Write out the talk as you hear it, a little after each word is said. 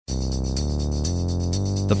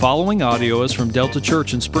The following audio is from Delta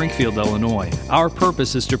Church in Springfield, Illinois. Our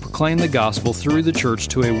purpose is to proclaim the gospel through the church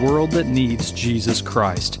to a world that needs Jesus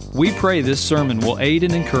Christ. We pray this sermon will aid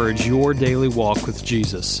and encourage your daily walk with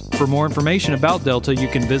Jesus. For more information about Delta, you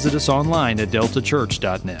can visit us online at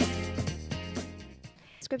deltachurch.net.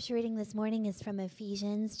 Scripture reading this morning is from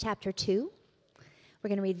Ephesians chapter 2. We're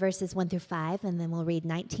going to read verses 1 through 5, and then we'll read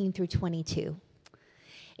 19 through 22.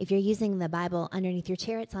 If you're using the Bible underneath your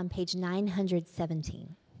chair, it's on page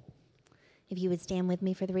 917. If you would stand with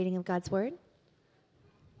me for the reading of God's Word.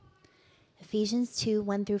 Ephesians 2,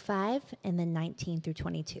 1 through 5, and then 19 through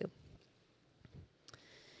 22.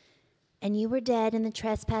 And you were dead in the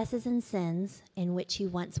trespasses and sins in which you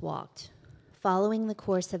once walked, following the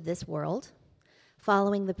course of this world,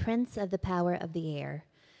 following the prince of the power of the air,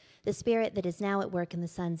 the spirit that is now at work in the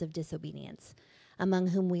sons of disobedience, among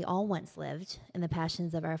whom we all once lived in the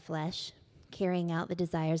passions of our flesh, carrying out the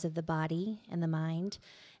desires of the body and the mind,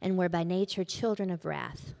 and were by nature children of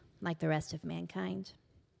wrath, like the rest of mankind.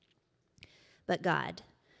 But God,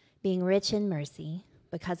 being rich in mercy,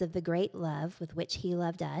 because of the great love with which he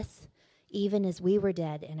loved us, even as we were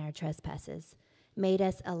dead in our trespasses, made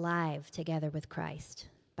us alive together with Christ.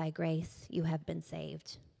 By grace you have been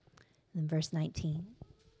saved. And then verse 19.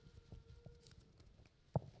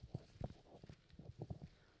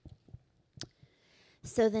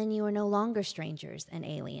 So then you are no longer strangers and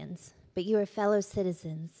aliens, but you are fellow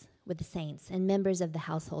citizens with the saints and members of the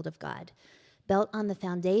household of God, built on the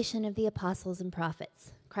foundation of the apostles and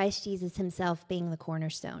prophets, Christ Jesus himself being the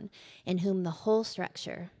cornerstone, in whom the whole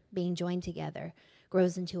structure, being joined together,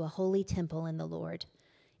 grows into a holy temple in the Lord.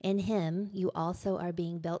 In him you also are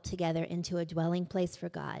being built together into a dwelling place for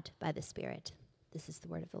God by the Spirit. This is the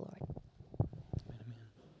word of the Lord.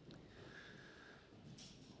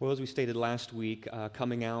 Well, as we stated last week,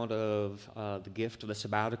 coming out of the gift of the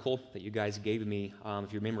sabbatical that you guys gave me,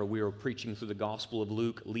 if you remember, we were preaching through the Gospel of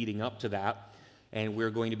Luke leading up to that, and we're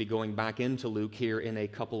going to be going back into Luke here in a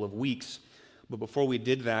couple of weeks. But before we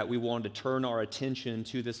did that, we wanted to turn our attention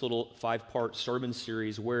to this little 5-part sermon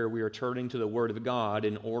series where we are turning to the Word of God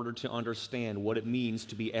in order to understand what it means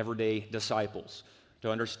to be everyday disciples. To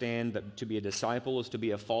understand that to be a disciple is to be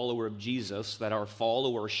a follower of Jesus, that our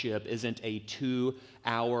followership isn't a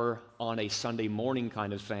 2-hour on a Sunday morning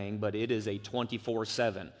kind of thing, but it is a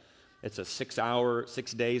 24/7. It's a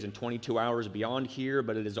 6 days and 22 hours beyond here,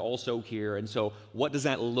 but it is also here. And so what does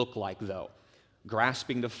that look like, though?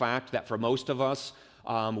 Grasping the fact that for most of us,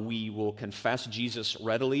 we will confess Jesus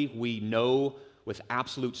readily. We know with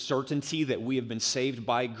absolute certainty that we have been saved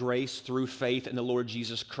by grace through faith in the Lord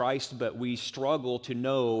Jesus Christ, but we struggle to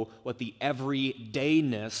know what the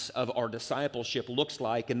everydayness of our discipleship looks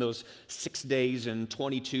like in those 6 days and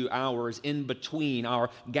 22 hours in between our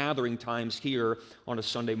gathering times here on a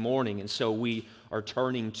Sunday morning. And so we are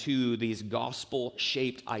turning to these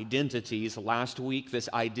gospel-shaped identities. Last week, this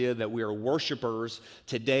idea that we are worshipers.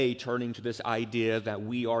 Today, turning to this idea that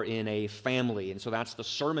we are in a family. And so that's the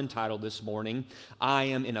sermon title this morning, I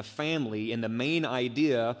Am in a Family. And the main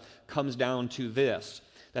idea comes down to this,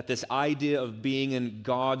 that this idea of being in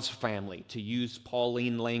God's family, to use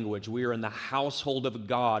Pauline language, we are in the household of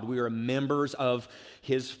God. We are members of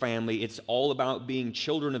his family. It's all about being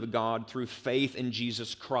children of God through faith in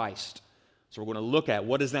Jesus Christ. So we're going to look at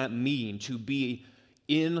what does that mean to be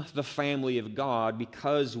in the family of God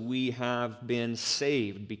because we have been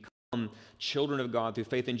saved, become children of God through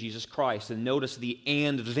faith in Jesus Christ. And notice the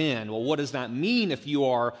and then. Well, what does that mean if you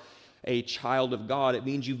are a child of God? It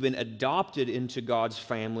means you've been adopted into God's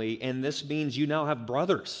family, and this means you now have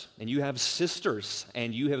brothers and you have sisters,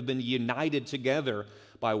 and you have been united together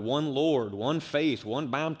by one Lord, one faith,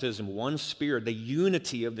 one baptism, one Spirit, the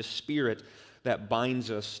unity of the Spirit that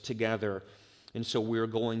binds us together. And so we're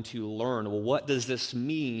going to learn, well, what does this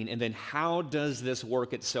mean? And then how does this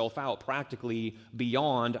work itself out practically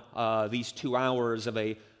beyond these 2 hours of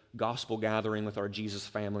a gospel gathering with our Jesus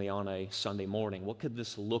family on a Sunday morning? What could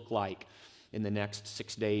this look like in the next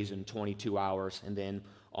 6 days and 22 hours and then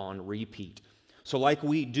on repeat? So like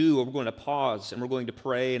we do, we're going to pause and we're going to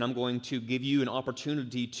pray, and I'm going to give you an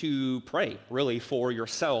opportunity to pray, really, for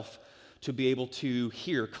yourself to be able to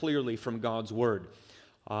hear clearly from God's Word.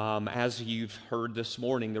 As you've heard this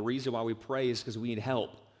morning, the reason why we pray is because we need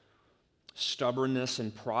help. Stubbornness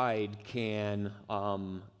and pride can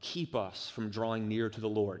keep us from drawing near to the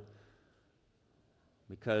Lord.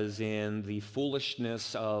 Because in the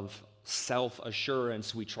foolishness of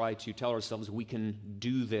self-assurance, we try to tell ourselves we can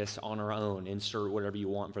do this on our own. Insert whatever you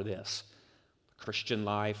want for this. Christian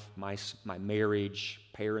life, my marriage,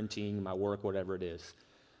 parenting, my work, whatever it is.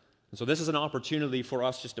 And so this is an opportunity for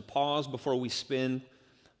us just to pause before we spend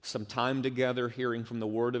some time together hearing from the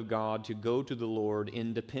Word of God to go to the Lord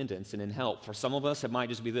in dependence and in help. For some of us, it might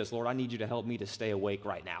just be this: Lord, I need you to help me to stay awake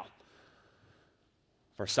right now.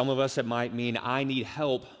 For some of us, it might mean I need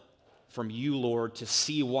help from you, Lord, to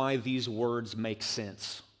see why these words make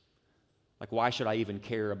sense. Like, why should I even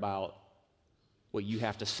care about what you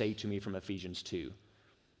have to say to me from Ephesians 2?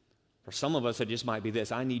 For some of us, it just might be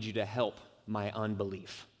this: I need you to help my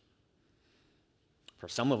unbelief. For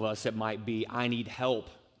some of us, it might be, I need help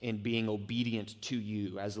in being obedient to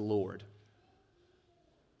you as the Lord.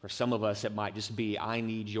 For some of us, it might just be, I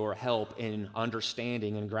need your help in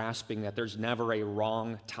understanding and grasping that there's never a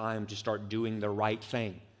wrong time to start doing the right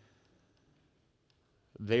thing.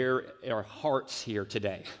 There are hearts here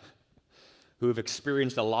today who have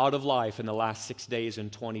experienced a lot of life in the last 6 days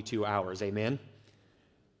and 22 hours. Amen?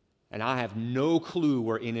 And I have no clue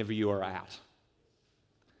where any of you are at.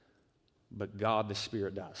 But God the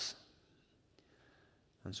Spirit does.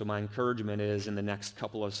 And so my encouragement is, in the next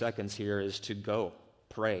couple of seconds here, is to go,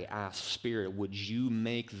 pray, ask, Spirit, would you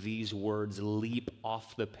make these words leap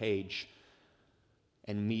off the page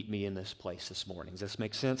and meet me in this place this morning? Does this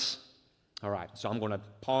make sense? All right, so I'm going to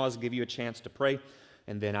pause, give you a chance to pray,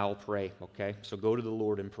 and then I'll pray, okay? So go to the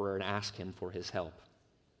Lord in prayer and ask Him for His help.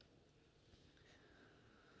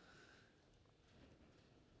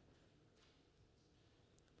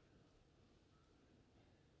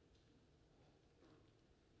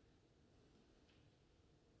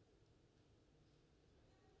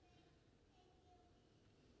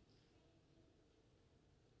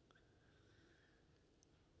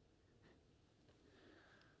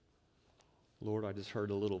 Lord, I just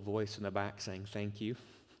heard a little voice in the back saying, thank you.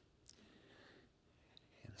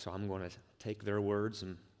 And so I'm going to take their words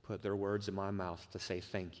and put their words in my mouth to say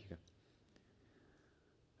thank you.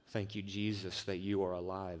 Thank you, Jesus, that you are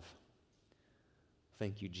alive.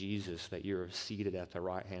 Thank you, Jesus, that you're seated at the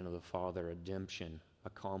right hand of the Father, redemption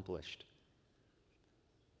accomplished.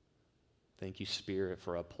 Thank you, Spirit,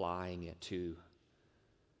 for applying it to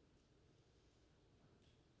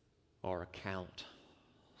our account,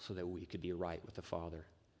 so that we could be right with the Father.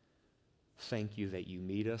 Thank you that you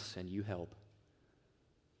meet us and you help.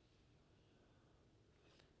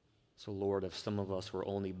 So, Lord, if some of us were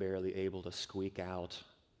only barely able to squeak out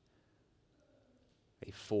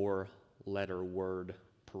a 4-letter word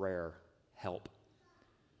prayer, help,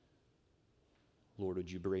 Lord,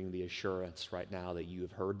 would you bring the assurance right now that you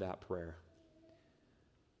have heard that prayer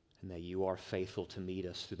and that you are faithful to meet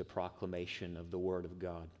us through the proclamation of the Word of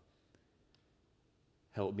God.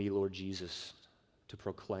 Help me, Lord Jesus, to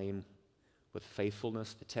proclaim with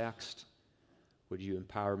faithfulness the text. Would you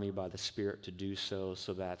empower me by the Spirit to do so,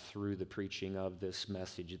 so that through the preaching of this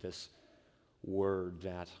message, this word,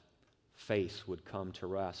 that faith would come to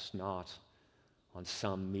rest, not on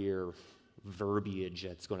some mere verbiage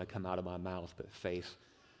that's going to come out of my mouth, but faith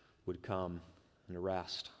would come and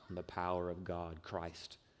rest on the power of God,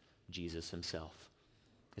 Christ, Jesus himself.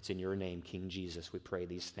 It's in your name, King Jesus, we pray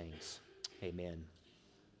these things. Amen.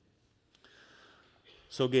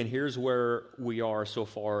 So again, here's where we are so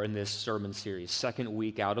far in this sermon series, 2nd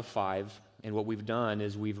week out of 5, and what we've done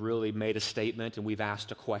is we've really made a statement and we've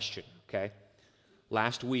asked a question, okay?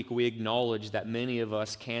 Last week, we acknowledged that many of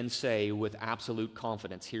us can say with absolute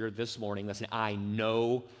confidence here this morning, listen, I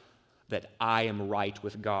know that I am right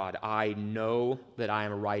with God. I know that I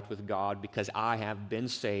am right with God because I have been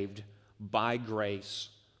saved by grace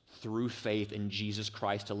through faith in Jesus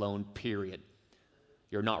Christ alone, period.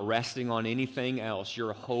 You're not resting on anything else.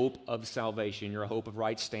 Your hope of salvation, your hope of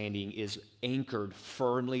right standing is anchored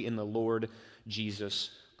firmly in the Lord Jesus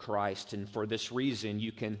Christ. And for this reason,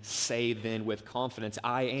 you can say then with confidence,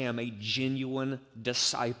 I am a genuine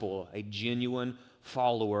disciple, a genuine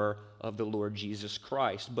follower of the Lord Jesus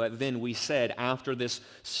Christ. But then we said, after this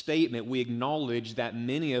statement, we acknowledge that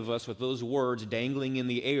many of us with those words dangling in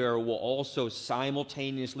the air will also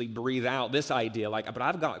simultaneously breathe out this idea, like, but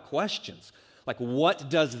I've got questions. Like, what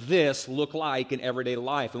does this look like in everyday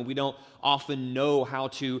life? And we don't often know how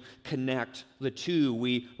to connect the two.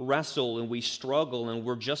 We wrestle and we struggle, and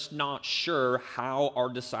we're just not sure how our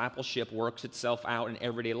discipleship works itself out in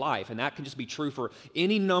everyday life. And that can just be true for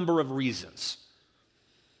any number of reasons.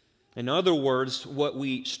 In other words, what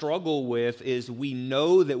we struggle with is we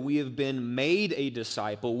know that we have been made a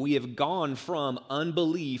disciple. We have gone from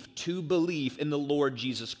unbelief to belief in the Lord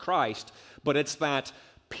Jesus Christ. But it's that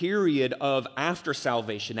period of after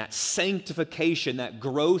salvation, that sanctification, that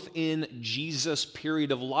growth in Jesus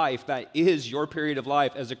period of life, that is your period of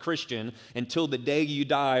life as a Christian until the day you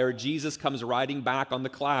die or Jesus comes riding back on the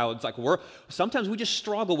clouds. Like sometimes we just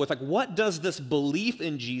struggle with, like, what does this belief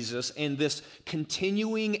in Jesus and this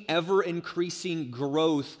continuing, ever increasing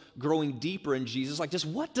growth, growing deeper in Jesus, like, just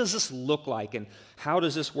what does this look like, and how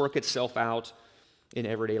does this work itself out in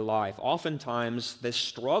everyday life? Oftentimes, this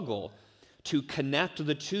struggle to connect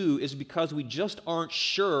the two is because we just aren't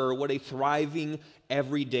sure what a thriving,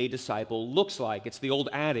 everyday disciple looks like. It's the old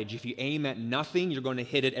adage, if you aim at nothing, you're going to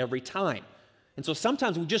hit it every time. And so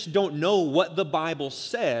sometimes we just don't know what the Bible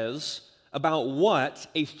says about what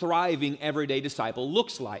a thriving, everyday disciple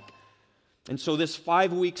looks like. And so this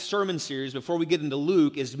 5-week sermon series, before we get into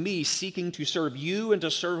Luke, is me seeking to serve you and to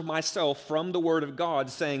serve myself from the Word of God,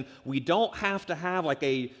 saying we don't have to have like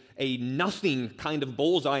a nothing kind of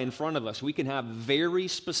bullseye in front of us. We can have very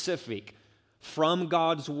specific, from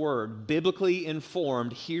God's Word, biblically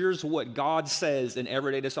informed, here's what God says an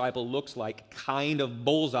everyday disciple looks like, kind of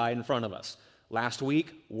bullseye in front of us. Last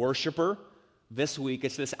week, worshiper. This week,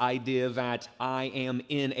 it's this idea that I am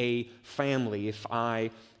in a family if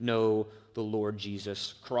I know the Lord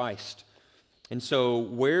Jesus Christ. And so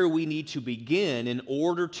where we need to begin in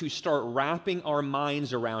order to start wrapping our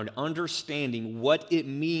minds around understanding what it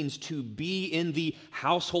means to be in the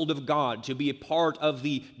household of God, to be a part of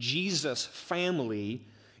the Jesus family,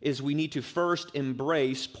 is we need to first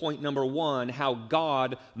embrace point number 1, how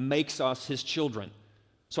God makes us His children.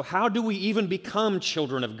 So how do we even become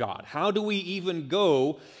children of God? How do we even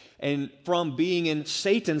go and from being in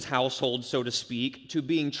Satan's household, so to speak, to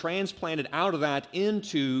being transplanted out of that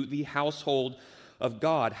into the household of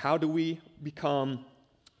God? How do we become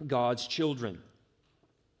God's children?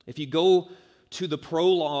 If you go to the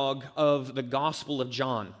prologue of the Gospel of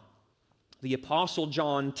John, the Apostle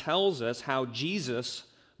John tells us how Jesus,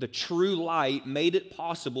 the true light, made it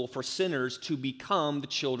possible for sinners to become the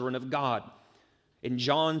children of God. In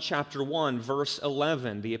John chapter 1, verse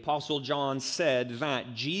 11, the Apostle John said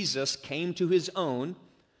that Jesus came to His own,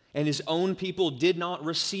 and His own people did not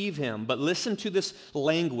receive Him. But listen to this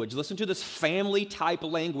language, listen to this family-type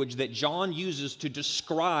language that John uses to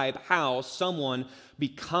describe how someone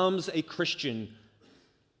becomes a Christian.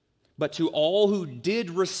 But to all who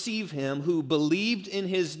did receive Him, who believed in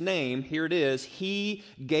His name, here it is, He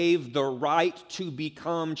gave the right to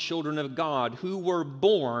become children of God, who were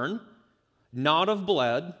born not of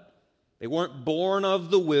blood. They weren't born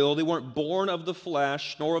of the will. They weren't born of the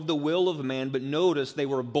flesh, nor of the will of man. But notice they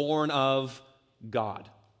were born of God.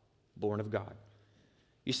 Born of God.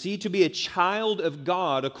 You see, to be a child of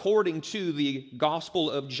God, according to the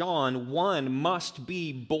Gospel of John, one must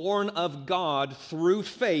be born of God through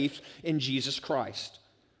faith in Jesus Christ.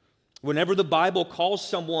 Whenever the Bible calls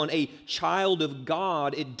someone a child of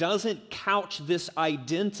God, it doesn't couch this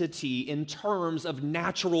identity in terms of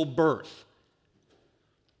natural birth.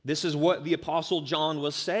 This is what the Apostle John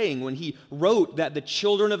was saying when he wrote that the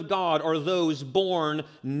children of God are those born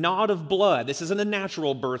not of blood. This isn't a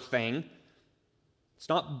natural birth thing. It's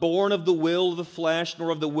not born of the will of the flesh nor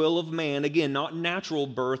of the will of man. Again, not natural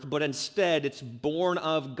birth, but instead it's born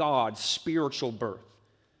of God, spiritual birth.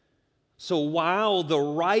 So while the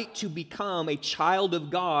right to become a child of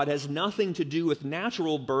God has nothing to do with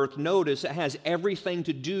natural birth, notice it has everything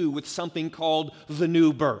to do with something called the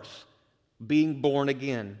new birth. Being born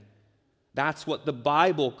again. That's what the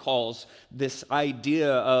Bible calls this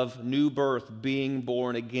idea of new birth, being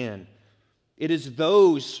born again. It is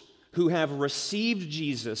those who have received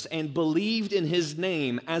Jesus and believed in His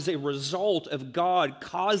name as a result of God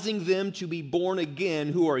causing them to be born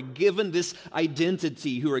again, who are given this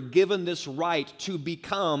identity, who are given this right to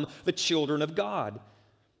become the children of God.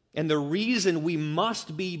 And the reason we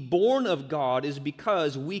must be born of God is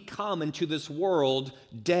because we come into this world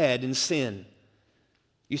dead in sin.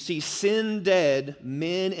 You see, sin dead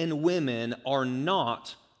men and women are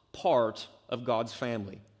not part of God's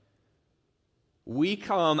family. We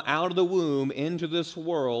come out of the womb into this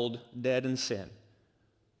world dead in sin.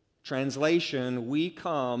 Translation, we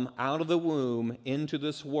come out of the womb into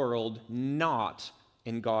this world not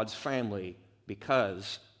in God's family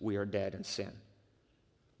because we are dead in sin.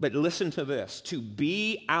 But listen to this. To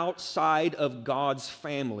be outside of God's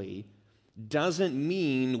family doesn't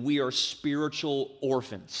mean we are spiritual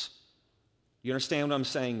orphans. You understand what I'm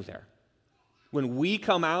saying there? When we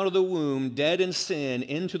come out of the womb, dead in sin,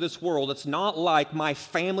 into this world, it's not like my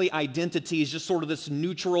family identity is just sort of this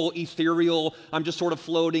neutral, ethereal, I'm just sort of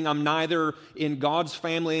floating, I'm neither in God's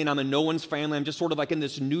family and I'm in no one's family, I'm just sort of like in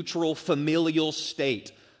this neutral, familial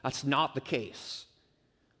state. That's not the case.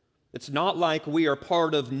 It's not like we are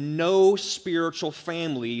part of no spiritual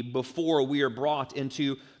family before we are brought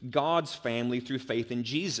into God's family through faith in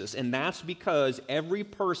Jesus. And that's because every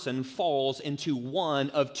person falls into one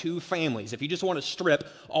of two families. If you just want to strip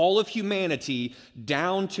all of humanity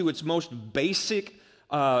down to its most basic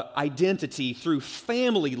identity through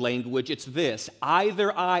family language, it's this: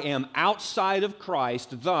 either I am outside of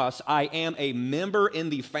Christ, thus I am a member in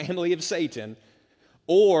the family of Satan,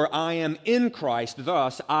 or I am in Christ,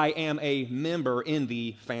 thus I am a member in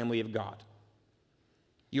the family of God.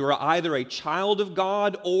 You are either a child of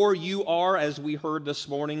God, or you are, as we heard this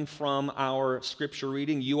morning from our scripture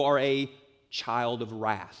reading, you are a child of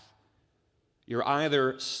wrath. You're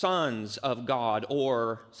either sons of God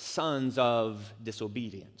or sons of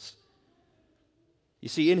disobedience. You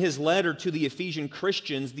see, in his letter to the Ephesian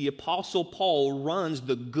Christians, the Apostle Paul runs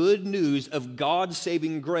the good news of God's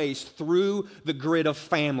saving grace through the grid of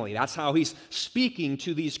family. That's how he's speaking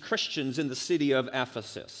to these Christians in the city of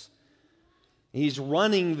Ephesus. He's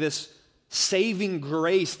running this saving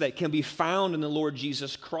grace that can be found in the Lord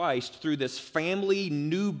Jesus Christ through this family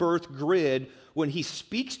new birth grid when he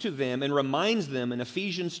speaks to them and reminds them in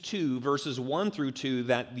Ephesians 2, verses 1 through 2,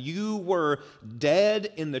 that you were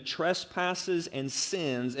dead in the trespasses and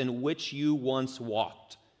sins in which you once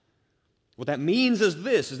walked. What that means is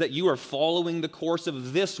this, is that you are following the course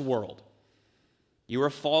of this world. You are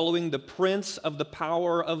following the prince of the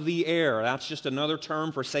power of the air. That's just another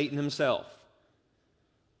term for Satan himself.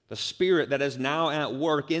 The spirit that is now at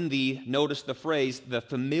work in the, notice the phrase, the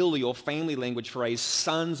familial family language phrase,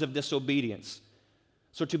 sons of disobedience.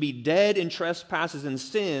 So to be dead in trespasses and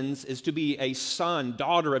sins is to be a son,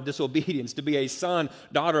 daughter of disobedience. To be a son,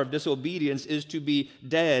 daughter of disobedience is to be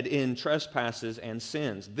dead in trespasses and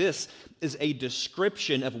sins. This is a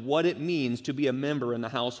description of what it means to be a member in the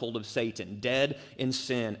household of Satan. Dead in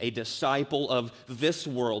sin, a disciple of this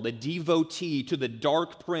world, a devotee to the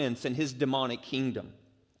dark prince and his demonic kingdom.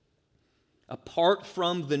 Apart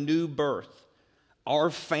from the new birth, our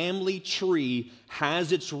family tree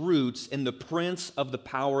has its roots in the prince of the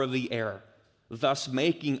power of the air, thus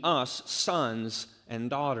making us sons and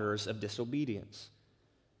daughters of disobedience.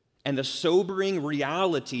 And the sobering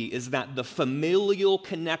reality is that the familial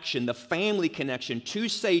connection, the family connection to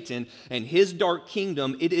Satan and his dark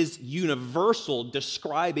kingdom, it is universal,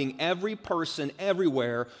 describing every person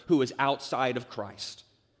everywhere who is outside of Christ.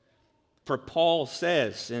 For Paul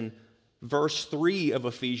says in verse 3 of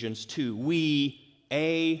Ephesians 2, we,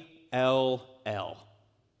 A-L-L,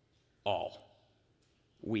 all.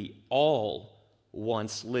 We all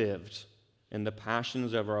once lived in the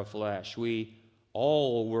passions of our flesh. We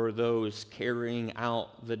all were those carrying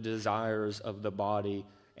out the desires of the body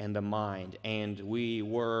and the mind. And we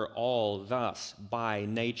were all thus, by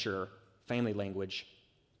nature, family language,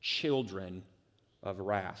 children of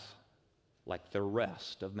wrath, like the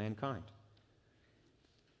rest of mankind.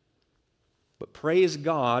 But praise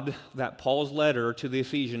God that Paul's letter to the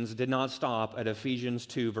Ephesians did not stop at Ephesians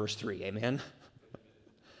 2, verse 3. Amen?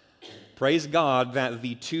 Praise God that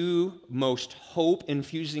the two most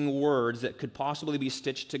hope-infusing words that could possibly be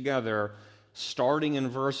stitched together, starting in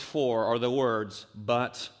verse 4, are the words,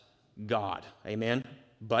 but God. Amen?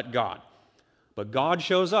 But God. But God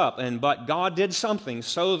shows up, but God did something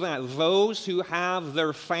so that those who have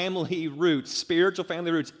their family roots, spiritual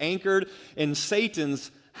family roots, anchored in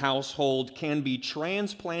Satan's household can be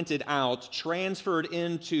transplanted out, transferred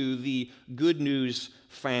into the good news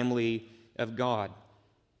family of God.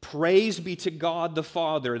 Praise be to God the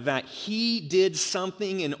Father that He did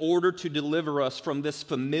something in order to deliver us from this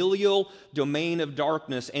familial domain of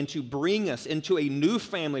darkness and to bring us into a new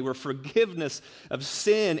family where forgiveness of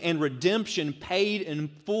sin and redemption paid in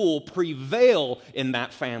full prevail in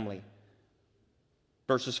that family.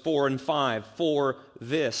 Verses 4 and 5, for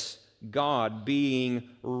this God, being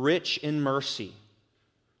rich in mercy,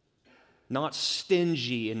 not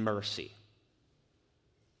stingy in mercy,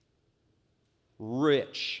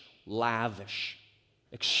 rich, lavish,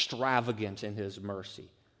 extravagant in His mercy,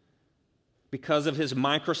 because of His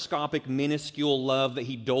microscopic, minuscule love that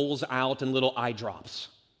He doles out in little eye drops,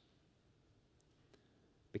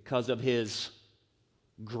 because of His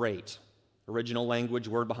great, original language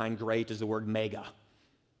word behind great is the word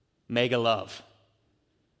mega love,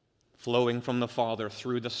 flowing from the Father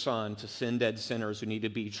through the Son to sin-dead sinners who need to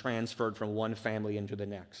be transferred from one family into the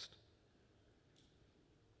next.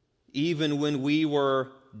 Even when we were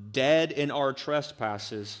dead in our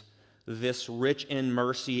trespasses, this rich in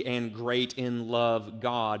mercy and great in love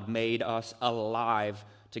God made us alive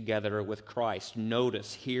together with Christ.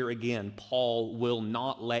 Notice here again, Paul will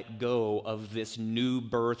not let go of this new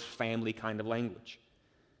birth family kind of language.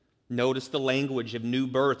 Notice the language of new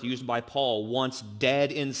birth used by Paul. Once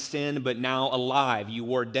dead in sin, but now alive. You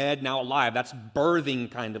were dead, now alive. That's birthing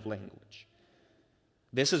kind of language.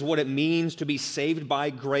 This is what it means to be saved by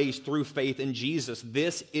grace through faith in Jesus.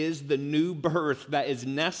 This is the new birth that is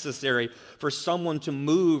necessary for someone to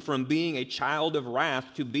move from being a child of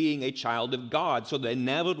wrath to being a child of God. So the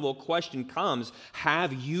inevitable question comes,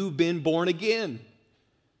 have you been born again?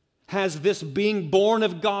 Has this being born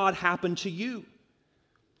of God happened to you?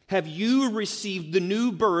 Have you received the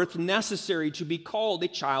new birth necessary to be called a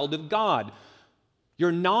child of God?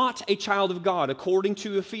 You're not a child of God, according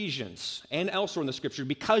to Ephesians and elsewhere in the Scripture,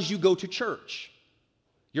 because you go to church.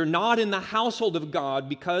 You're not in the household of God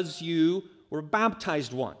because you were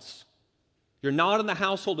baptized once. You're not in the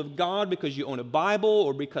household of God because you own a Bible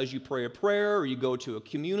or because you pray a prayer or you go to a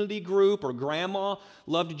community group or grandma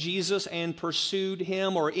loved Jesus and pursued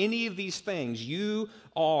him or any of these things. You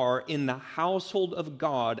are in the household of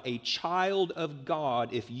God, a child of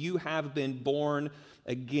God, if you have been born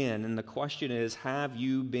again. And the question is, have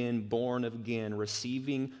you been born again,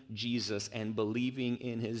 receiving Jesus and believing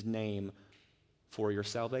in his name for your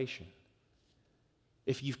salvation?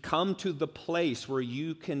 If you've come to the place where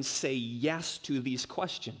you can say yes to these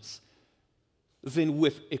questions, then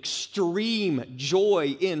with extreme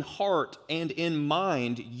joy in heart and in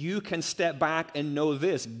mind, you can step back and know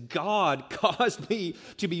this: God caused me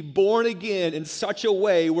to be born again in such a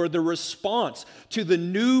way where the response to the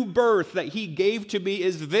new birth that he gave to me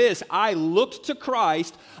is this: I looked to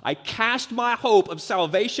Christ, I cast my hope of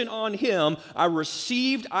salvation on him, I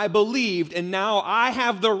received, I believed, and now I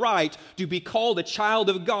have the right to be called a child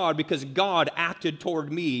of God because God acted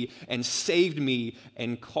toward me and saved me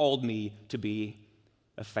and called me to be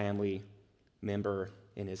a family member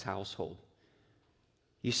in his household.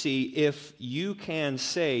 You see, if you can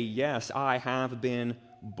say, yes, I have been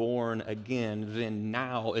born again, then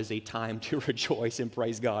now is a time to rejoice and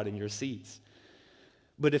praise God in your seats.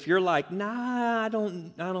 But if you're like, nah, I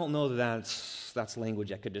don't know that's language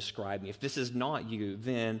that could describe me. If this is not you,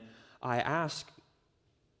 then I ask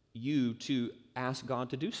you to ask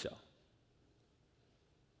God to do so.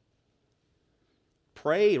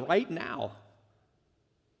 Pray right now.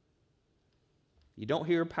 You don't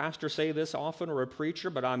hear a pastor say this often or a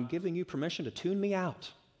preacher, but I'm giving you permission to tune me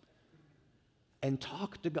out and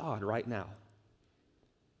talk to God right now.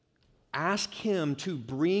 Ask him to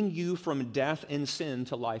bring you from death and sin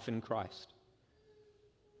to life in Christ.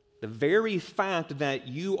 The very fact that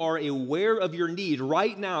you are aware of your need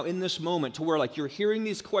right now in this moment, to where like you're hearing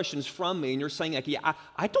these questions from me and you're saying like, yeah,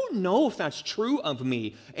 I don't know if that's true of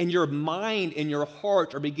me, and your mind and your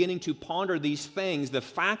heart are beginning to ponder these things, the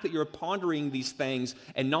fact that you're pondering these things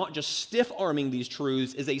and not just stiff-arming these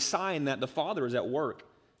truths is a sign that the Father is at work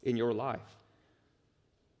in your life.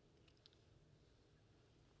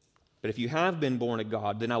 But if you have been born of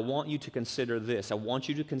God, then I want you to consider this. I want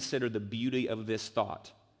you to consider the beauty of this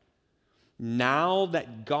thought. Now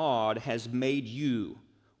that God has made you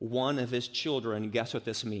one of his children, guess what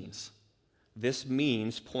this means? This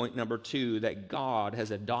means, point number 2, that God has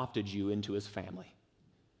adopted you into his family.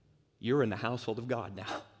 You're in the household of God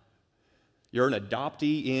now. You're an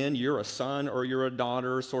adoptee you're a son or you're a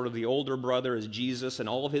daughter. Sort of the older brother is Jesus and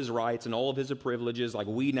all of his rights and all of his privileges. Like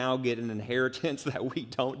we now get an inheritance that we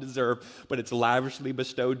don't deserve, but it's lavishly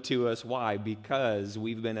bestowed to us. Why? Because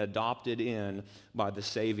we've been adopted in by the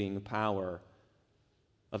saving power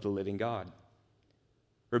of the living God.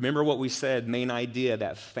 Remember what we said, main idea,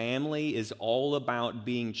 that family is all about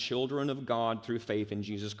being children of God through faith in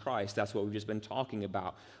Jesus Christ. That's what we've just been talking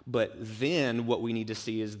about. But then what we need to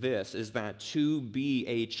see is this, is that to be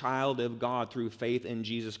a child of God through faith in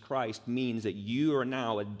Jesus Christ means that you are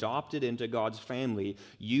now adopted into God's family.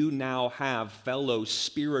 You now have fellow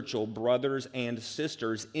spiritual brothers and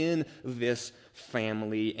sisters in this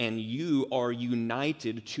family, and you are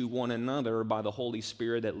united to one another by the Holy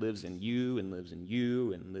Spirit that lives in you and lives in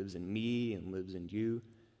you and lives in me and lives in you.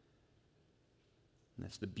 And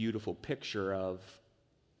that's the beautiful picture of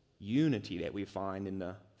unity that we find in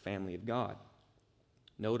the family of God.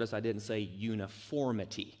 Notice I didn't say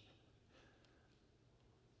uniformity,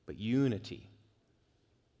 but unity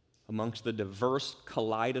amongst the diverse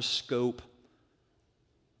kaleidoscope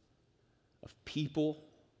of people,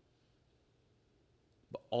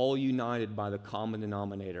 but all united by the common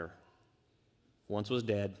denominator. Once was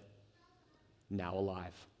dead, now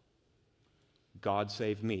alive. God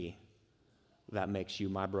saved me. That makes you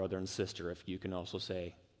my brother and sister, if you can also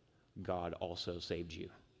say, God also saved you.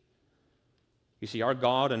 You see, our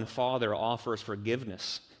God and Father offers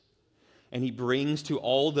forgiveness And he brings to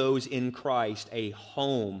all those in Christ a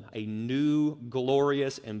home, a new,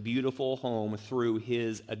 glorious, and beautiful home through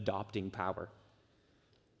his adopting power.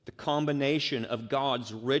 The combination of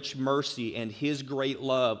God's rich mercy and his great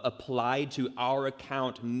love applied to our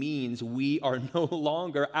account means we are no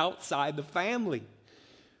longer outside the family.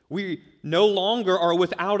 We no longer are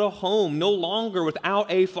without a home, no longer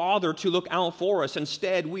without a father to look out for us.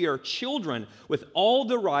 Instead, we are children with all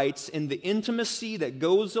the rights and the intimacy that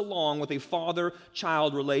goes along with a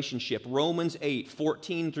father-child relationship. Romans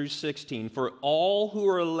 8:14 through 16. For all who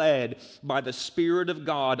are led by the Spirit of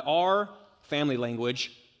God are, family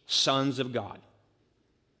language, sons of God.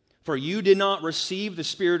 For you did not receive the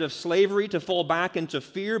spirit of slavery to fall back into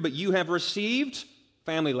fear, but you have received,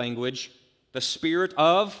 family language, the spirit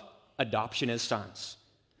of adoption as sons,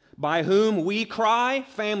 by whom we cry,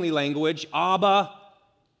 family language, Abba,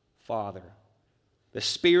 Father. The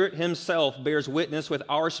Spirit himself bears witness with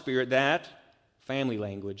our spirit that, family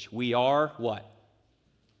language, we are what?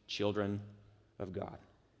 Children of God.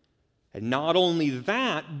 And not only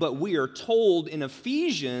that, but we are told in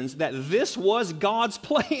Ephesians that this was God's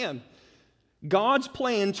plan. God's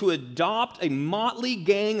plan to adopt a motley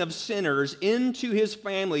gang of sinners into his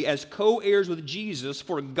family as co-heirs with Jesus,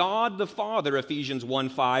 for God the Father, Ephesians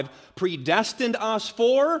 1:5, predestined us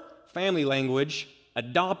for, family language,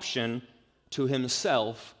 adoption to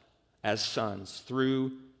himself as sons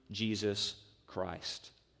through Jesus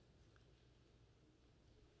Christ.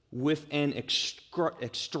 With an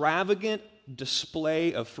extravagant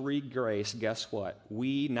display of free grace, guess what?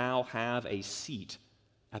 We now have a seat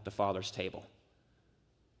at the Father's table.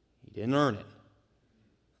 You didn't earn it.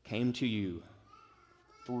 Came to you.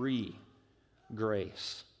 Free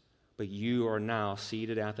grace. But you are now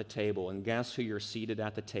seated at the table. And guess who you're seated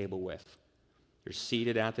at the table with? You're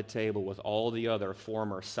seated at the table with all the other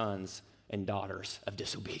former sons and daughters of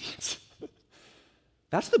disobedience.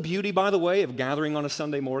 That's the beauty, by the way, of gathering on a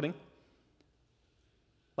Sunday morning.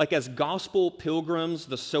 Like as gospel pilgrims,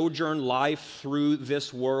 the sojourn life through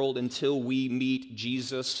this world until we meet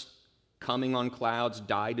Jesus, coming on clouds,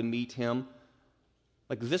 die to meet him.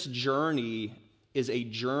 Like this journey is a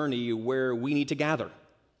journey where we need to gather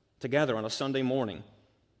together on a Sunday morning.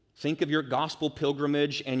 Think of your gospel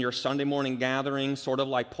pilgrimage and your Sunday morning gathering sort of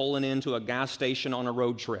like pulling into a gas station on a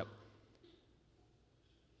road trip.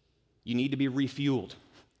 You need to be refueled.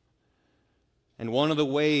 And one of the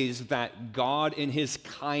ways that God in his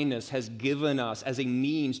kindness has given us as a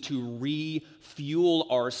means to refuel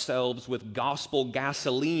ourselves with gospel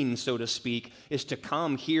gasoline, so to speak, is to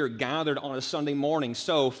come here gathered on a Sunday morning.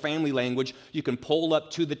 So, family language, you can pull up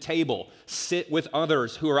to the table, sit with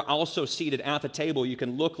others who are also seated at the table. You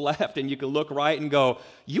can look left and you can look right and go,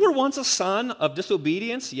 you were once a son of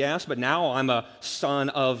disobedience, yes, but now I'm a son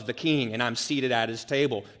of the King and I'm seated at his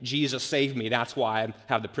table. Jesus saved me. That's why I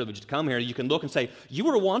have the privilege to come here. You can look and say, you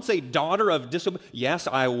were once a daughter of disobedience. Yes,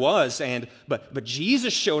 I was, but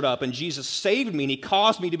Jesus showed up and Jesus saved me and he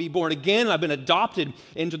caused me to be born again. I've been adopted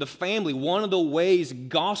into the family. One of the ways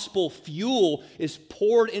gospel fuel is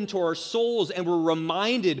poured into our souls and we're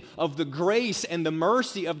reminded of the grace and the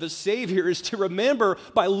mercy of the Savior is to remember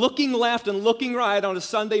by looking left and looking right on a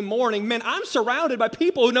Sunday morning, man, I'm surrounded by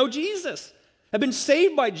people who know Jesus, have been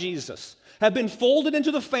saved by Jesus, have been folded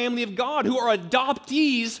into the family of God, who are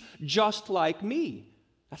adoptees just like me.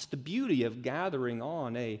 That's the beauty of gathering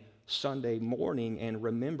on a Sunday morning and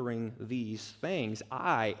remembering these things.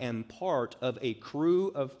 I am part of a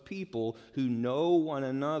crew of people who know one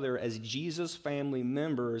another as Jesus' family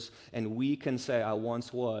members, and we can say, I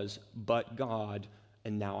once was, but God,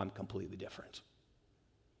 and now I'm completely different.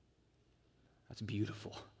 That's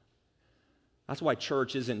beautiful. That's why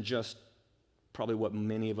church isn't just probably what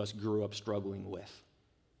many of us grew up struggling with.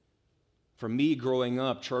 For me, growing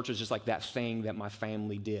up, church was just like that thing that my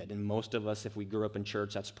family did. And most of us, if we grew up in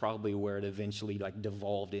church, that's probably where it eventually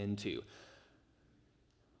devolved into.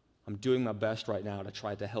 I'm doing my best right now to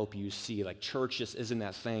try to help you see, church just isn't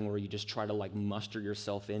that thing where you just try to muster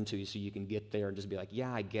yourself into so you can get there and just be like,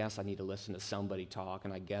 yeah, I guess I need to listen to somebody talk,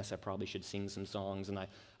 and I guess I probably should sing some songs, and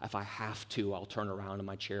if I have to, I'll turn around in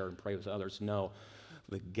my chair and pray with others. No.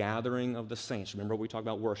 The gathering of the saints. Remember we talked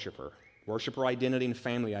about worshiper. Worshiper identity and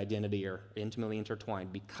family identity are intimately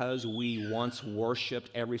intertwined. Because we once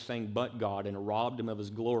worshipped everything but God and robbed him of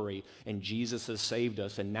his glory, and Jesus has saved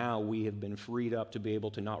us, and now we have been freed up to be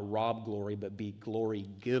able to not rob glory but be glory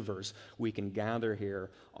givers. We can gather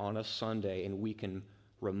here on a Sunday and we can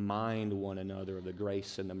remind one another of the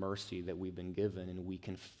grace and the mercy that we've been given, and we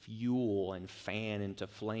can fuel and fan into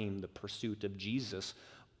flame the pursuit of Jesus,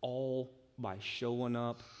 all by showing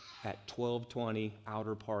up at 1220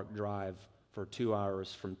 Outer Park Drive for 2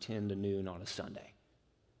 hours from 10 to noon on a Sunday.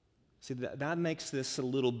 See, that makes this a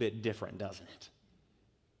little bit different, doesn't it?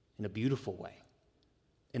 In a beautiful way.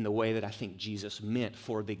 In the way that I think Jesus meant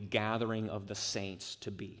for the gathering of the saints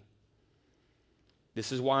to be.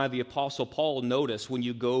 This is why the Apostle Paul, notice when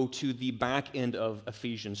you go to the back end of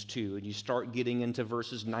Ephesians 2 and you start getting into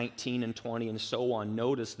verses 19 and 20 and so on,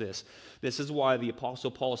 notice this. This is why the Apostle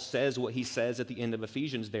Paul says what he says at the end of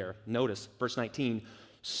Ephesians there. Notice, verse 19,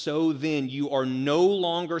 so then you are no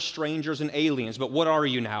longer strangers and aliens, but what are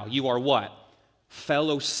you now? You are what?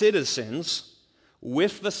 Fellow citizens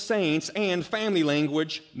with the saints and family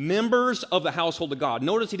language, members of the household of God.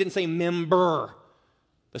 Notice he didn't say member.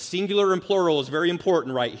 The singular and plural is very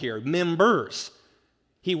important right here. Members.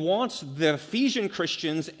 He wants the Ephesian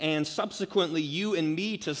Christians and subsequently you and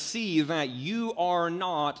me to see that you are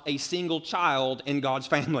not a single child in God's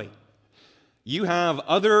family. You have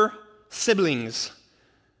other siblings.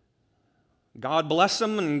 God bless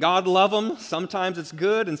them and God love them. Sometimes it's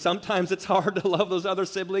good and sometimes it's hard to love those other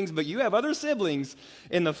siblings, but you have other siblings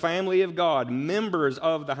in the family of God, members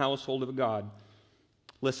of the household of God.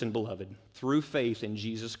 Listen, beloved, through faith in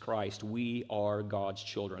Jesus Christ, we are God's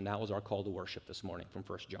children. That was our call to worship this morning from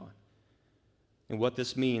 1 John. And what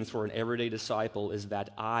this means for an everyday disciple is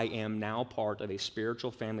that I am now part of a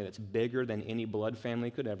spiritual family that's bigger than any blood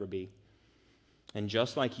family could ever be. And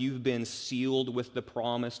just like you've been sealed with the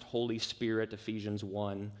promised Holy Spirit, Ephesians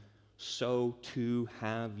 1, so too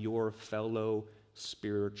have your fellow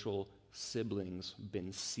spiritual siblings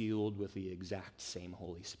been sealed with the exact same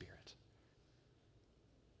Holy Spirit.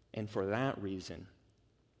 And for that reason,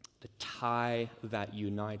 the tie that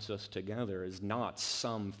unites us together is not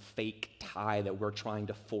some fake tie that we're trying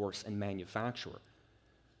to force and manufacture.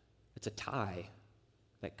 It's a tie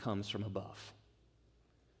that comes from above.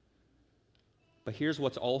 But here's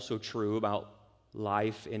what's also true about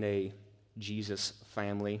life in a Jesus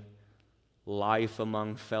family, life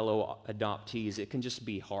among fellow adoptees. It can just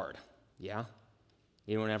be hard, yeah?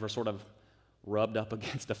 Anyone ever sort of rubbed up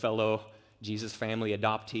against a fellow Jesus family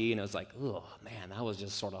adoptee, and it was like, oh, man, that was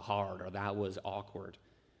just sort of hard, or that was awkward.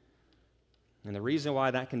 And the reason why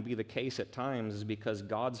that can be the case at times is because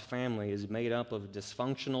God's family is made up of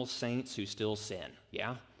dysfunctional saints who still sin,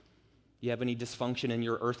 yeah? You have any dysfunction in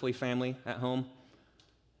your earthly family at home?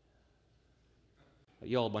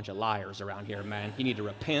 You all a bunch of liars around here, man. You need to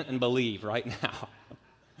repent and believe right now.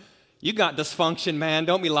 You got dysfunction, man.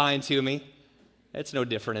 Don't be lying to me. It's no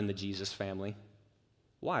different in the Jesus family.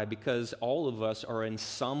 Why? Because all of us are in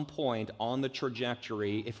some point on the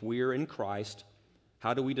trajectory, if we're in Christ.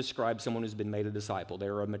 How do we describe someone who's been made a disciple?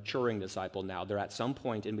 They're a maturing disciple now. They're at some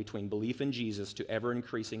point in between belief in Jesus to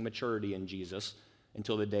ever-increasing maturity in Jesus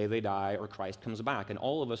until the day they die or Christ comes back. And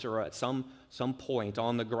all of us are at some point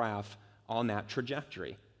on the graph on that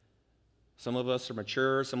trajectory. Some of us are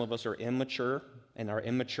mature, some of us are immature, and our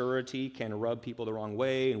immaturity can rub people the wrong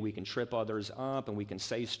way, and we can trip others up, and we can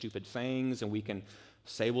say stupid things, and we can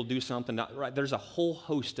say we'll do something not right. There's a whole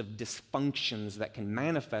host of dysfunctions that can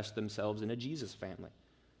manifest themselves in a Jesus family.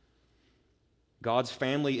 God's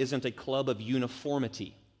family isn't a club of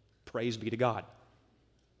uniformity. Praise be to God.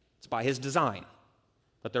 It's by His design.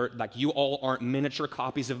 But they're like, you all aren't miniature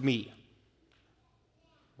copies of me.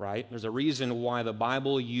 Right? There's a reason why the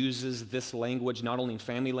Bible uses this language, not only in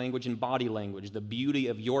family language and body language. The beauty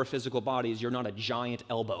of your physical body is you're not a giant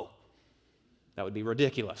elbow. That would be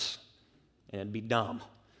ridiculous. And it'd be dumb.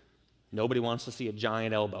 Nobody wants to see a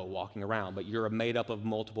giant elbow walking around, but you're made up of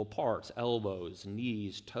multiple parts: elbows,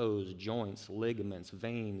 knees, toes, joints, ligaments,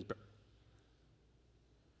 veins.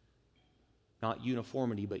 Not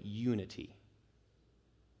uniformity, but unity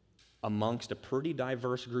amongst a pretty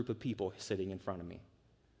diverse group of people sitting in front of me.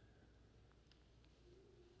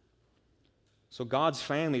 So God's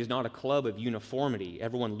family is not a club of uniformity.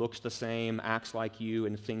 Everyone looks the same, acts like you,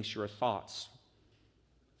 and thinks your thoughts.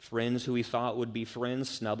 Friends who we thought would be friends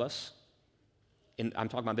snub us. And I'm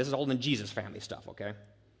talking about, this is all in Jesus family stuff, okay?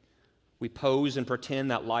 We pose and pretend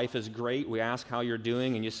that life is great. We ask how you're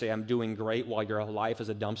doing, and you say, I'm doing great, while your life is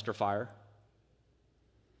a dumpster fire.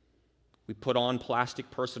 We put on plastic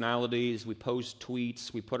personalities. We post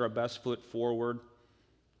tweets. We put our best foot forward.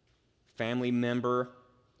 Family member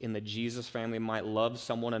in the Jesus family might love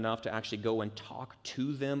someone enough to actually go and talk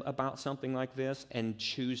to them about something like this and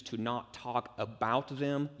choose to not talk about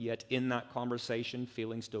them, yet in that conversation,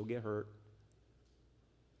 feelings still get hurt.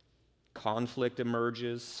 Conflict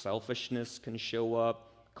emerges, selfishness can show up.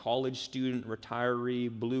 College student, retiree,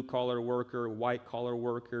 blue-collar worker, white-collar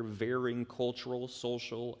worker, varying cultural,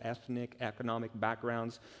 social, ethnic, economic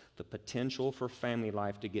backgrounds. The potential for family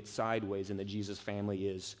life to get sideways in the Jesus family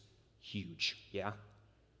is huge, yeah?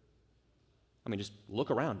 I mean, just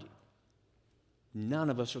look around you. None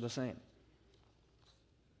of us are the same.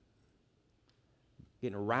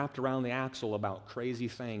 Getting wrapped around the axle about crazy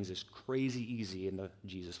things is crazy easy in the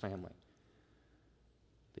Jesus family.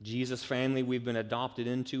 The Jesus family we've been adopted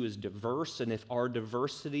into is diverse, and if our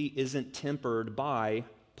diversity isn't tempered by,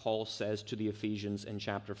 Paul says to the Ephesians in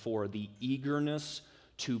chapter 4, the eagerness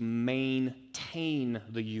to maintain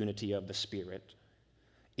the unity of the Spirit,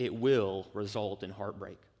 it will result in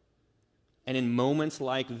heartbreak. And in moments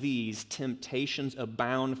like these, temptations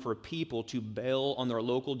abound for people to bail on their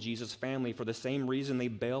local Jesus family for the same reason they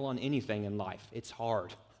bail on anything in life. It's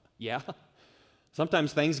hard. Yeah?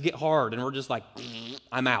 Sometimes things get hard and we're just like,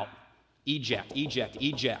 I'm out. Eject, eject,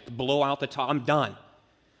 eject. Blow out the top. I'm done.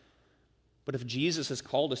 But if Jesus has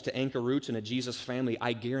called us to anchor roots in a Jesus family,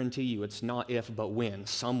 I guarantee you it's not if but when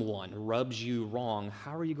someone rubs you wrong.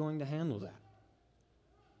 How are you going to handle that?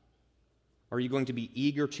 Are you going to be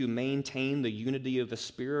eager to maintain the unity of the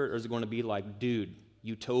Spirit, or is it going to be like, dude,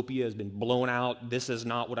 utopia has been blown out. This is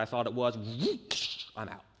not what I thought it was. I'm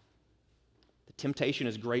out. The temptation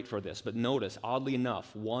is great for this, but notice, oddly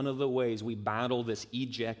enough, one of the ways we battle this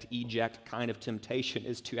eject kind of temptation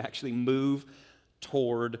is to actually move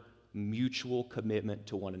toward mutual commitment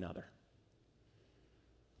to one another.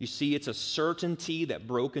 You see, it's a certainty that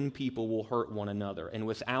broken people will hurt one another. And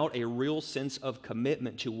without a real sense of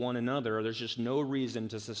commitment to one another, there's just no reason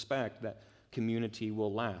to suspect that community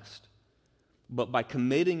will last. But by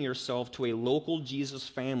committing yourself to a local Jesus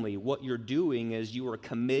family, what you're doing is you are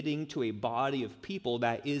committing to a body of people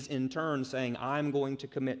that is in turn saying, I'm going to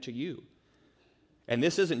commit to you. And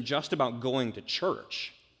this isn't just about going to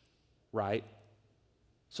church, right?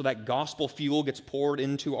 So that gospel fuel gets poured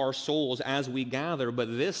into our souls as we gather,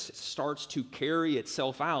 but this starts to carry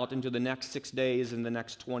itself out into the next 6 days and the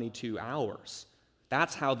next 22 hours.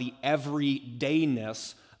 That's how the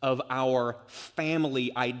everydayness of our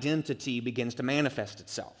family identity begins to manifest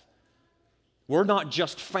itself. We're not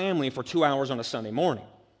just family for 2 hours on a Sunday morning.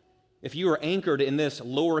 If you are anchored in this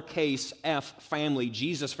lowercase f family,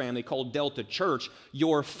 Jesus family called Delta Church,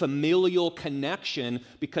 your familial connection,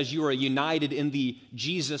 because you are united in the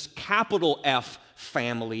Jesus capital F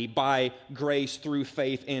family by grace through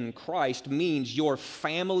faith in Christ, means your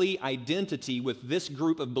family identity with this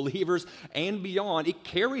group of believers and beyond, it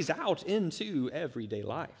carries out into everyday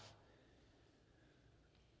life.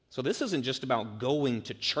 So this isn't just about going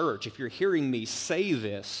to church. If you're hearing me say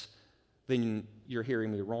this, then you're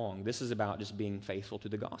hearing me wrong. This is about just being faithful to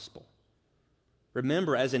the gospel.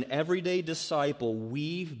 Remember, as an everyday disciple,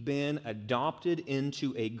 we've been adopted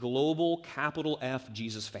into a global capital F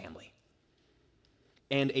Jesus family.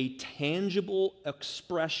 And a tangible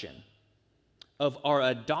expression of our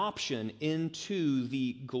adoption into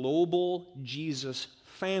the global Jesus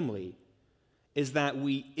family is that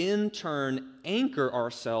we in turn anchor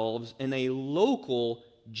ourselves in a local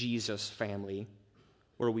Jesus family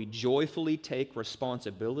where we joyfully take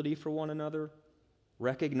responsibility for one another,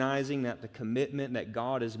 recognizing that the commitment that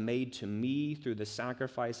God has made to me through the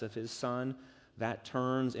sacrifice of His Son, that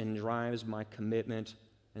turns and drives my commitment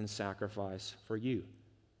and sacrifice for you.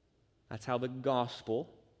 That's how the gospel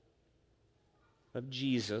of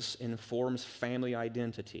Jesus informs family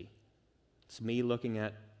identity. It's me looking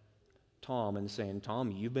at Tom and saying,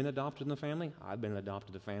 Tom, you've been adopted in the family. I've been adopted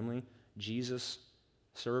in the family. Jesus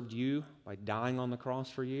served you by dying on the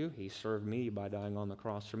cross for you. He served me by dying on the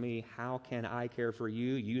cross for me. How can I care for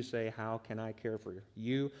you? You say, how can I care for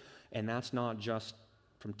you? And that's not just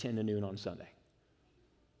from 10 to noon on Sunday.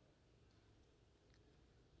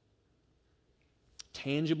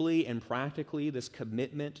 Tangibly and practically, this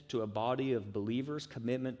commitment to a body of believers,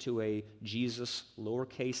 commitment to a Jesus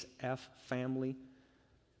lowercase f family,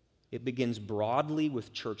 it begins broadly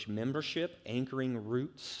with church membership, anchoring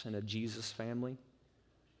roots in a Jesus family.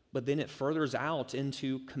 But then it furthers out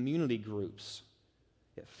into community groups.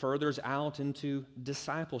 It furthers out into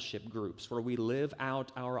discipleship groups where we live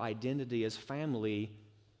out our identity as family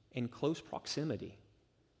in close proximity.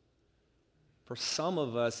 For some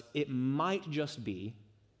of us, it might just be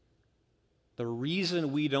the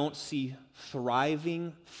reason we don't see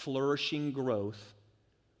thriving, flourishing growth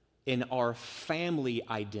in our family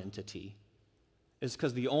identity is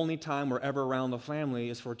because the only time we're ever around the family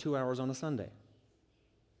is for 2 hours on a Sunday.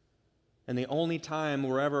 And the only time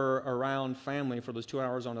we're ever around family for those 2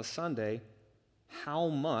 hours on a Sunday, how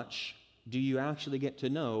much do you actually get to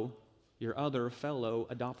know your other fellow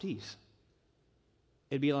adoptees?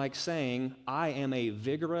 It'd be like saying, I am a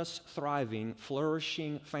vigorous, thriving,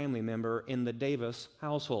 flourishing family member in the Davis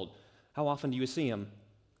household. How often do you see them?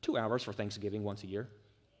 2 hours for Thanksgiving once a year.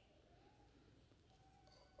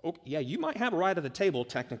 Okay, yeah, you might have a right at the table,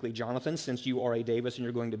 technically, Jonathan, since you are a Davis and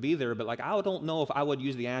you're going to be there, but I don't know if I would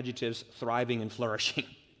use the adjectives thriving and flourishing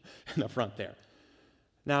in the front there.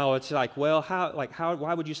 Now, it's well,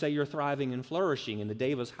 why would you say you're thriving and flourishing in the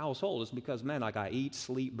Davis household? It's because, man, I eat,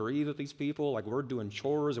 sleep, breathe with these people. We're doing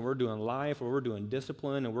chores, and we're doing life, and we're doing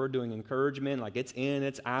discipline, and we're doing encouragement. It's in,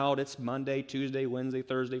 it's out, it's Monday, Tuesday, Wednesday,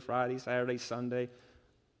 Thursday, Friday, Saturday, Sunday.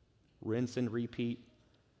 Rinse and repeat.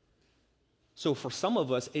 So for some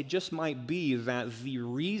of us, it just might be that the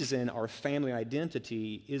reason our family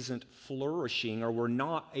identity isn't flourishing, or we're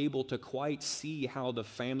not able to quite see how the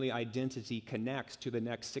family identity connects to the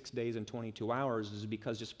next 6 days and 22 hours, is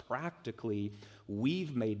because just practically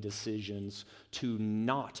we've made decisions to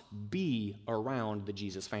not be around the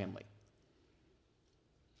Jesus family.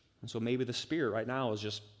 And so maybe the Spirit right now is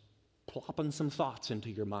just plopping some thoughts into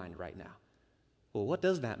your mind right now. Well, what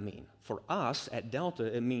does that mean? For us at Delta,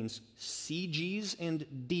 it means CGs and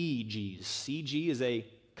DGs. CG is a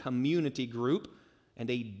community group, and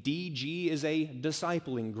a DG is a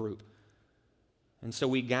discipling group. And so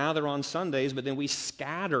we gather on Sundays, but then we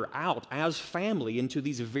scatter out as family into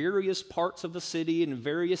these various parts of the city, in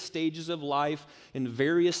various stages of life, in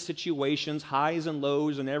various situations, highs and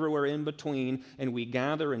lows, and everywhere in between. And we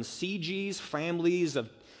gather in CGs, families of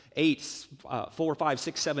 4, 5,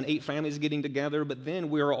 6, 7, 8 families getting together, but then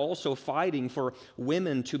we are also fighting for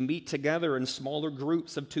women to meet together in smaller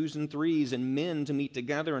groups of 2s and 3s, and men to meet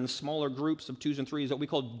together in smaller groups of 2s and 3s that we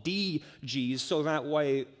call DGs, so that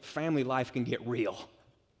way family life can get real.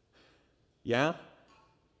 Yeah?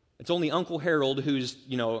 It's only Uncle Harold, who's,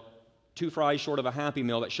 2 fries short of a Happy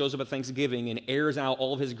Meal, that shows up at Thanksgiving and airs out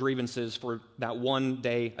all of his grievances for that one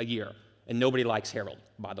day a year. And nobody likes Harold,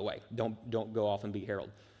 by the way. Don't go off and be Harold.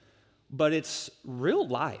 But it's real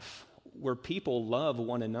life where people love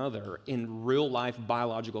one another in real life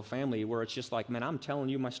biological family, where it's just man, I'm telling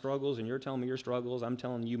you my struggles and you're telling me your struggles. I'm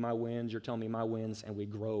telling you my wins, you're telling me my wins, and we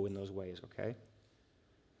grow in those ways, okay?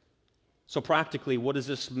 So practically, what does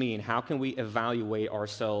this mean? How can we evaluate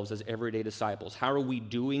ourselves as everyday disciples? How are we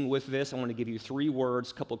doing with this? I want to give you 3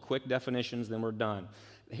 words, a couple quick definitions, then we're done.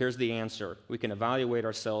 Here's the answer. We can evaluate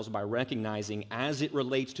ourselves by recognizing, as it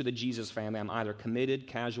relates to the Jesus family, I'm either committed,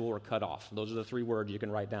 casual, or cut off. Those are the 3 words you can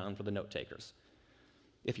write down for the note takers.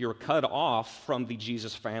 If you're cut off from the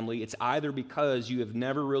Jesus family, it's either because you have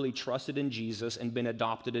never really trusted in Jesus and been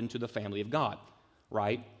adopted into the family of God,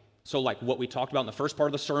 right? So what we talked about in the first part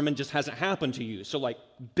of the sermon just hasn't happened to you. So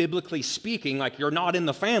biblically speaking, you're not in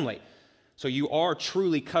the family. So you are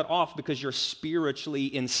truly cut off because you're spiritually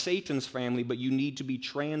in Satan's family, but you need to be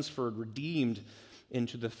transferred, redeemed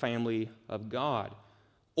into the family of God.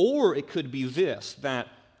 Or it could be this, that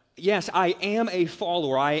yes, I am a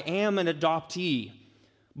follower, I am an adoptee,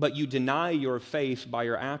 but you deny your faith by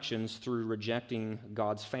your actions through rejecting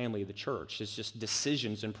God's family, the church. It's just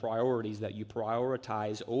decisions and priorities that you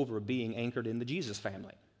prioritize over being anchored in the Jesus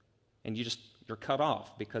family. And you're cut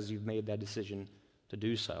off because you've made that decision to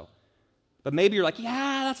do so. But maybe you're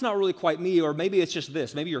yeah, that's not really quite me, or maybe it's just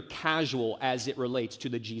this. Maybe you're casual as it relates to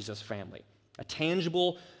the Jesus family. A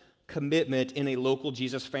tangible commitment in a local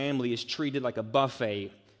Jesus family is treated like a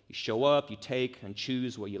buffet. You show up, you take and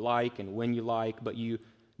choose what you like and when you like, but you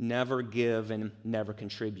never give and never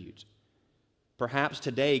contribute. Perhaps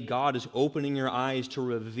today God is opening your eyes to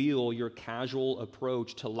reveal your casual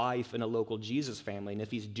approach to life in a local Jesus family. And if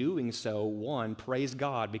He's doing so, 1, praise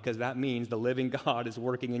God, because that means the living God is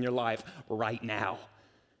working in your life right now.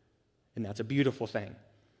 And that's a beautiful thing.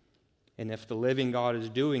 And if the living God is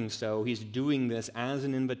doing so, He's doing this as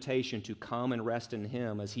an invitation to come and rest in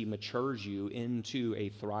Him as He matures you into a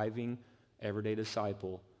thriving, everyday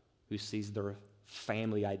disciple who sees their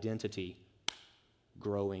family identity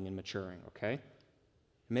growing and maturing, okay?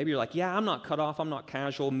 Maybe you're yeah, I'm not cut off, I'm not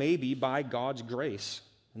casual. Maybe by God's grace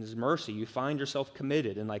and His mercy, you find yourself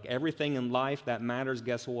committed. And everything in life that matters,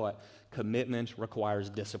 guess what? Commitment requires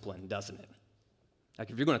discipline, doesn't it?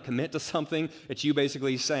 If you're going to commit to something, it's you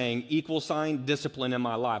basically saying, discipline in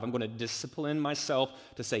my life. I'm going to discipline myself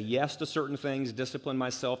to say yes to certain things, discipline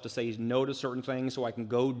myself to say no to certain things so I can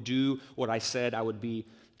go do what I said I would be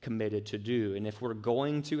committed to do. And if we're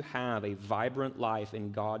going to have a vibrant life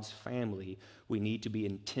in God's family, we need to be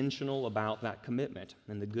intentional about that commitment.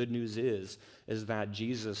 And the good news is that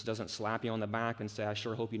Jesus doesn't slap you on the back and say, I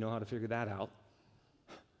sure hope you know how to figure that out.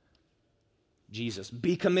 Jesus,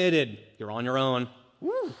 be committed. You're on your own.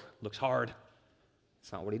 Woo, looks hard.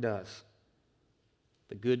 It's not what He does.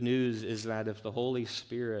 The good news is that if the Holy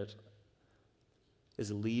Spirit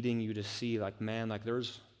is leading you to see,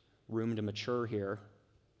 there's room to mature here,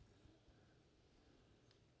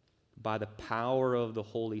 by the power of the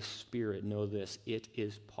Holy Spirit, know this, it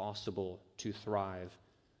is possible to thrive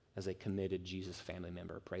as a committed Jesus family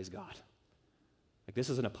member. Praise God. Like, this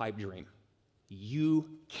isn't a pipe dream. You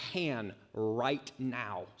can right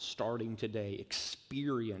now, starting today,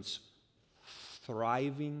 experience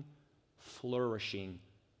thriving, flourishing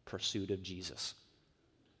pursuit of Jesus.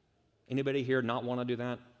 Anybody here not want to do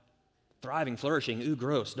that? Thriving, flourishing, ooh,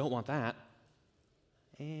 gross, don't want that.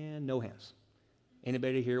 And no hands.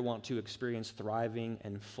 Anybody here want to experience thriving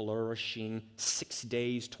and flourishing 6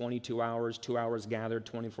 days, 22 hours, 2 hours gathered,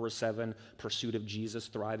 24/7 pursuit of Jesus,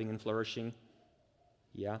 thriving and flourishing?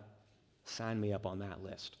 Yeah? Sign me up on that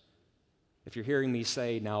list. If you're hearing me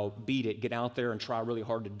say, now beat it, get out there and try really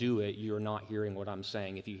hard to do it, you're not hearing what I'm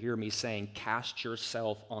saying. If you hear me saying, cast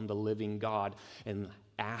yourself on the living God and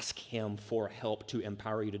ask Him for help to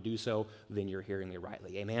empower you to do so, then you're hearing me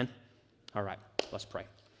rightly. Amen? All right, let's pray.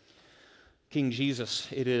 King Jesus,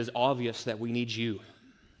 it is obvious that we need you.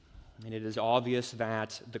 And it is obvious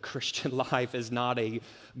that the Christian life is not a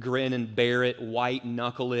grin and bear it, white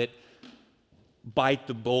knuckle it, bite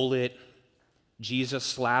the bullet, Jesus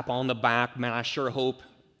slap on the back. Man, I sure hope,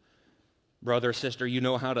 brother, sister, you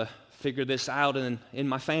know how to figure this out in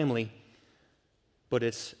my family. But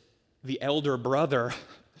it's the elder brother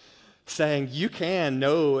saying, you can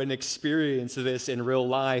know and experience this in real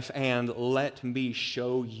life, and let me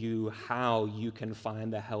show you how you can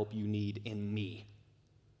find the help you need in me.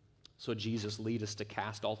 So Jesus, lead us to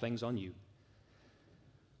cast all things on you.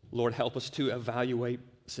 Lord, help us to evaluate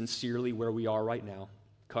sincerely where we are right now.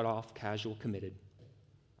 Cut off, casual, committed.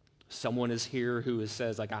 Someone is here who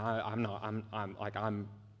says, like, I'm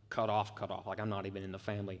cut off, like I'm not even in the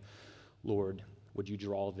family. Lord, would you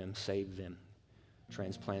draw them, save them,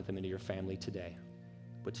 transplant them into your family today.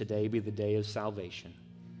 But today be the day of salvation.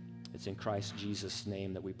 It's in Christ Jesus'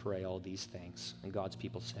 name that we pray all these things. And God's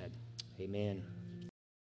people said, amen.